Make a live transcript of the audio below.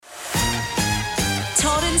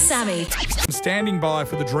Sammy. I'm standing by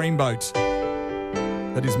for the dreamboat.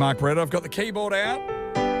 That is Mark Beretta. I've got the keyboard out.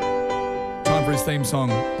 Time for his theme song,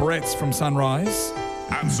 Beretta's from Sunrise.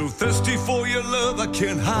 I'm so thirsty for your love, I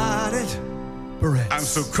can't hide it. Beretta's. I'm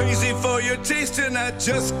so crazy for your taste, and I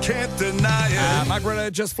just can't deny it. Mark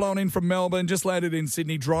Beretta just flown in from Melbourne, just landed in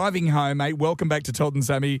Sydney, driving home, mate. Welcome back to Todd and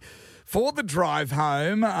Sammy for the drive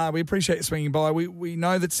home. We appreciate you swinging by. We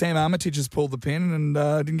know that Sam Armitage has pulled the pin and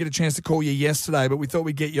didn't get a chance to call you yesterday, but we thought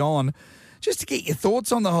we'd get you on just to get your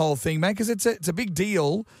thoughts on the whole thing, mate, because it's a big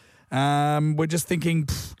deal. We're just thinking,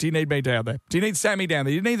 do you need me down there? Do you need Sammy down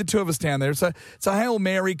there? You need the two of us down there. It's a Hail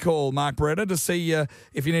Mary call, Mark Beretta, to see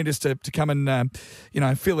if you need us to come and,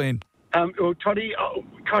 fill in. Well, Toddy,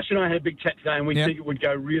 Kosh and I had a big chat today, and we think it would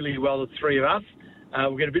go really well, the three of us.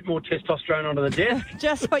 We'll get a bit more testosterone onto the desk.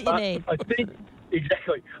 Just what you need.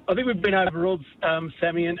 Exactly. I think we've been overruled,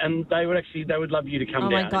 Sammy, and they would love you to come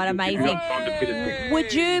down. Oh, my God, amazing.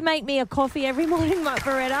 Would you make me a coffee every morning, Mark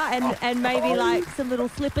Beretta, and maybe like some little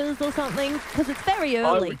slippers or something? Because it's very early.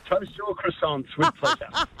 I would toast your croissants with pleasure.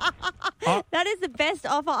 That is the best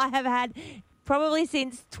offer I have had probably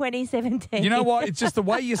since 2017. You know what? It's just the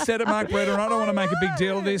way you said it, Mark Beretta, and I don't want to make a big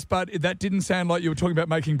deal of this, but that didn't sound like you were talking about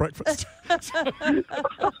making breakfast.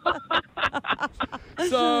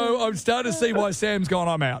 So I'm starting to see why Sam's gone,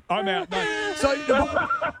 I'm out. No. So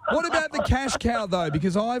what about the cash cow, though?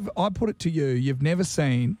 Because I put it to you, you've never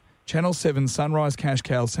seen Channel 7 Sunrise Cash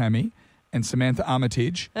Cow Sammy and Samantha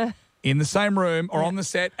Armitage in the same room or on the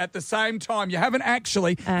set at the same time. You haven't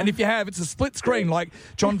actually, and if you have, it's a split screen like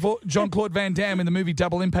Jean-Claude Van Damme in the movie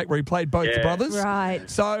Double Impact where he played both the brothers. Right.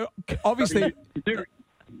 So obviously...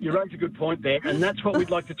 You raised a good point there, and that's what we'd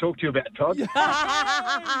like to talk to you about, Todd.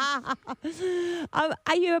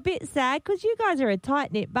 Are you a bit sad? Because you guys are a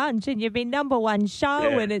tight-knit bunch and you've been number one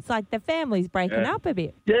show and it's like the family's breaking up a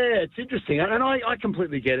bit. Yeah, it's interesting. And I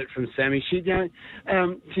completely get it from Sammy. She had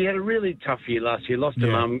a really tough year last year, lost her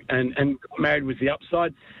mum and got married with the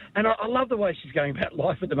upside. And I love the way she's going about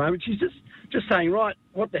life at the moment. She's just saying, right,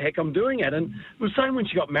 what the heck I'm doing it. And it was saying when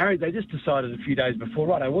she got married, they just decided a few days before,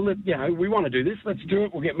 right, well, we want to do this. Let's do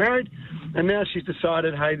it. We'll get married. And now she's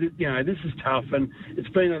decided, hey, this is tough. And it's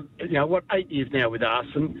been, 8 years now with us.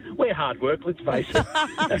 And we're hard work, let's face it.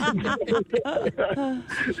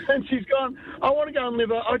 And she's gone, I want to go and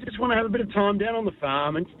live. I just want to have a bit of time down on the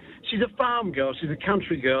farm. And she's a farm girl. She's a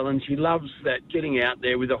country girl. And she loves that getting out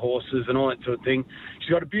there with the horses and all that sort of thing. She's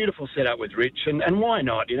got a beautiful setup with Rich, and why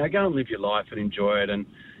not? Go and live your life and enjoy it. And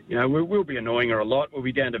we'll be annoying her a lot. We'll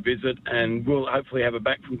be down to visit, and we'll hopefully have her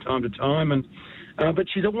back from time to time. And but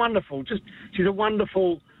she's a wonderful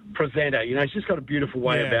presenter. She's just got a beautiful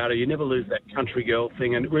way about her. You never lose that country girl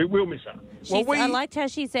thing, and we'll miss her. I liked how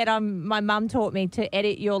she said, "My mum taught me to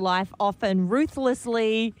edit your life often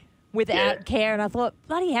ruthlessly." Without care, and I thought,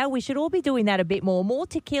 bloody hell, we should all be doing that a bit more. More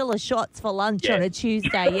tequila shots for lunch on a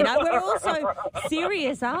Tuesday. We're all so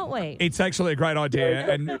serious, aren't we? It's actually a great idea,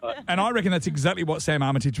 and I reckon that's exactly what Sam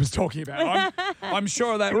Armitage was talking about. I'm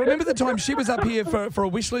sure of that. Remember the time she was up here for a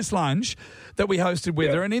wish list lunch that we hosted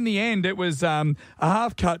with her, and in the end, it was a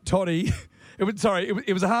half-cut Toddy. It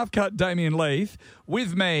was a half-cut Damien Leith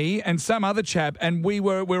with me and some other chap, and we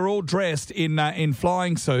were all dressed in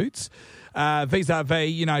flying suits.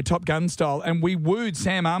 Vis-a-vis, Top Gun style, and we wooed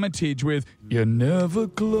Sam Armitage with "You never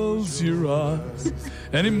close your eyes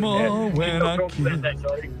anymore when I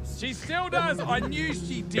kiss." She still does. I knew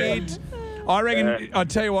she did. I reckon. I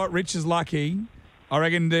tell you what, Rich is lucky. I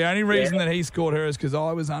reckon the only reason that he scored her is because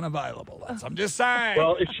I was unavailable. I'm just saying.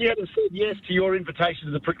 Well, if she hadn't said yes to your invitation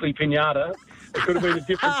to the prickly pinata, it could have been a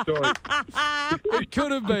different story. It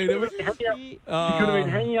could have been. She could have been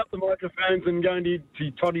hanging up the microphones and going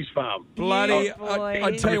to Toddy's farm. Bloody,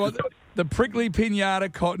 I tell you what, the prickly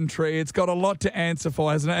pinata cotton tree, it's got a lot to answer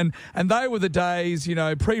for, hasn't it? And they were the days,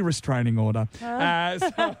 pre-restraining order.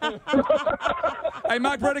 Hey,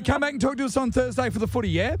 Mark Beretta, come back and talk to us on Thursday for the footy,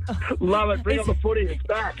 yeah? Love it. Bring on the footy. It's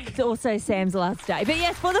back. It's also Sam's last day. But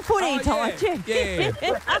yes, for the footy, Todd. Yeah.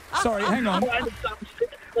 Sorry, hang on.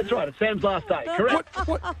 That's right. It's Sam's last day. Correct.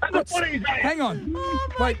 Hang on. Oh,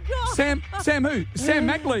 my God. Sam who? Sam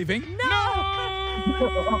Mack leaving? No.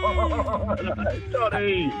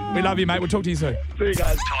 Toddy. We love you, mate. We'll talk to you soon. See you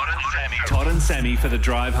guys. Todd and Sammy for the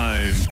drive home.